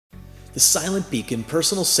The Silent Beacon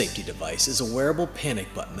personal safety device is a wearable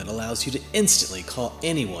panic button that allows you to instantly call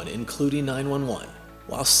anyone, including 911,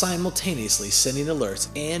 while simultaneously sending alerts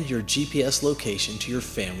and your GPS location to your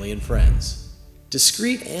family and friends.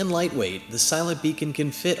 Discreet and lightweight, the Silent Beacon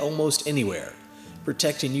can fit almost anywhere,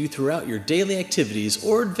 protecting you throughout your daily activities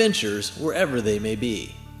or adventures wherever they may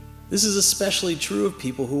be. This is especially true of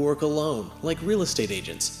people who work alone, like real estate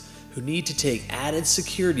agents, who need to take added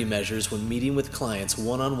security measures when meeting with clients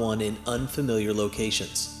one-on-one in unfamiliar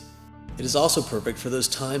locations. It is also perfect for those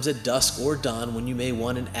times at dusk or dawn when you may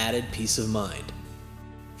want an added peace of mind.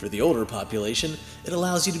 For the older population, it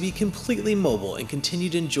allows you to be completely mobile and continue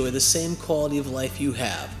to enjoy the same quality of life you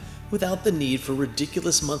have without the need for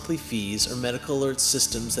ridiculous monthly fees or medical alert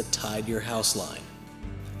systems that tide your house line.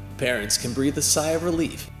 Parents can breathe a sigh of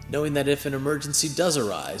relief knowing that if an emergency does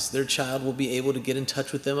arise, their child will be able to get in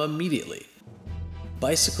touch with them immediately.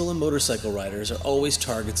 Bicycle and motorcycle riders are always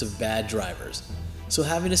targets of bad drivers, so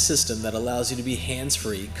having a system that allows you to be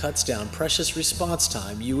hands-free cuts down precious response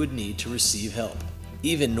time you would need to receive help.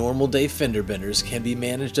 Even normal day fender benders can be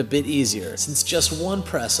managed a bit easier, since just one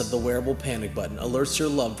press of the wearable panic button alerts your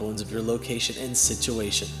loved ones of your location and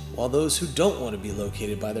situation, while those who don't want to be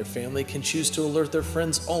located by their family can choose to alert their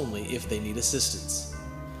friends only if they need assistance.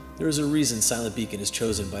 There is a reason Silent Beacon is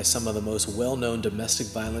chosen by some of the most well-known domestic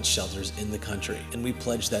violence shelters in the country, and we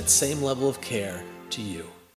pledge that same level of care to you.